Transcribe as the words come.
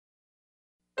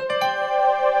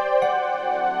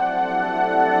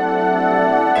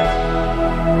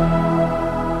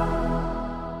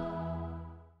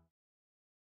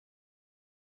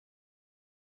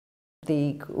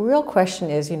the real question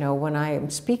is, when I am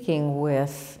speaking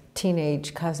with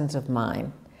teenage cousins of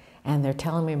mine and they're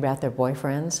telling me about their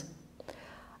boyfriends,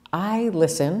 I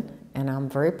listen and I'm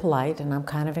very polite and I'm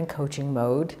kind of in coaching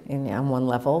mode on one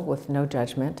level with no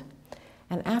judgment.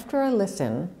 And after I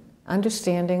listen,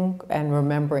 understanding and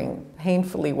remembering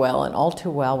painfully well and all too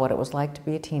well what it was like to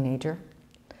be a teenager,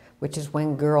 which is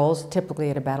when girls typically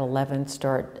at about 11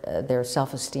 start their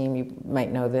self-esteem. You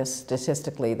might know this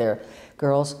statistically, their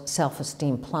girls'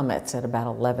 self-esteem plummets at about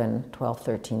 11, 12,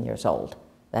 13 years old.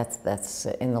 That's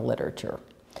in the literature.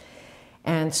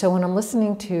 And so when I'm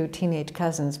listening to teenage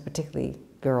cousins, particularly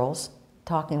girls,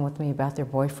 talking with me about their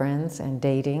boyfriends and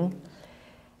dating,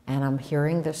 and I'm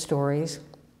hearing their stories,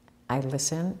 I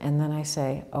listen and then I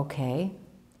say, okay,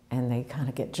 and they kind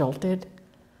of get jolted.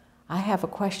 I have a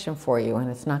question for you, and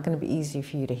it's not going to be easy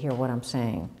for you to hear what I'm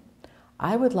saying.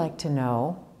 I would like to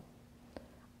know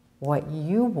what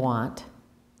you want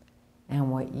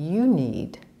and what you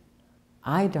need.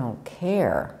 I don't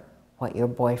care what your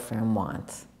boyfriend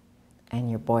wants and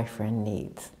your boyfriend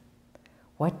needs.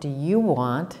 What do you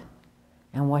want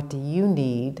and what do you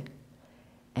need?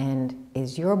 And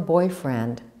is your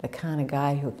boyfriend the kind of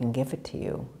guy who can give it to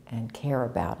you and care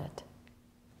about it?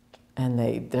 And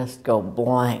they just go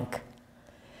blank.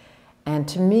 And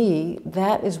to me,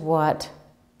 that is what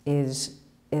is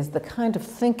the kind of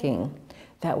thinking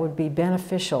that would be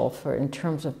beneficial in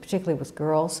terms of, particularly with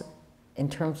girls, in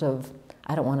terms of,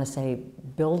 I don't want to say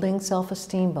building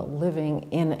self-esteem, but living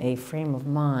in a frame of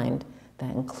mind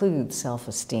that includes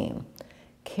self-esteem.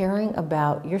 Caring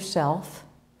about yourself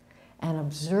and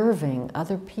observing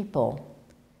other people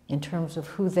in terms of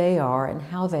who they are and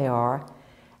how they are,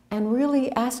 and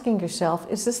really asking yourself,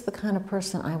 is this the kind of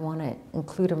person I want to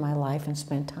include in my life and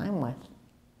spend time with?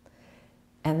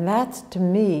 And that, to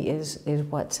me, is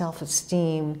what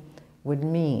self-esteem would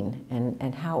mean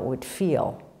and how it would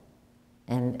feel,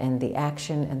 and the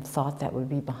action and thought that would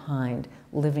be behind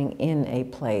living in a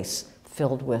place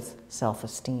filled with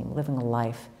self-esteem, living a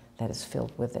life that is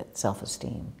filled with it,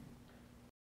 self-esteem.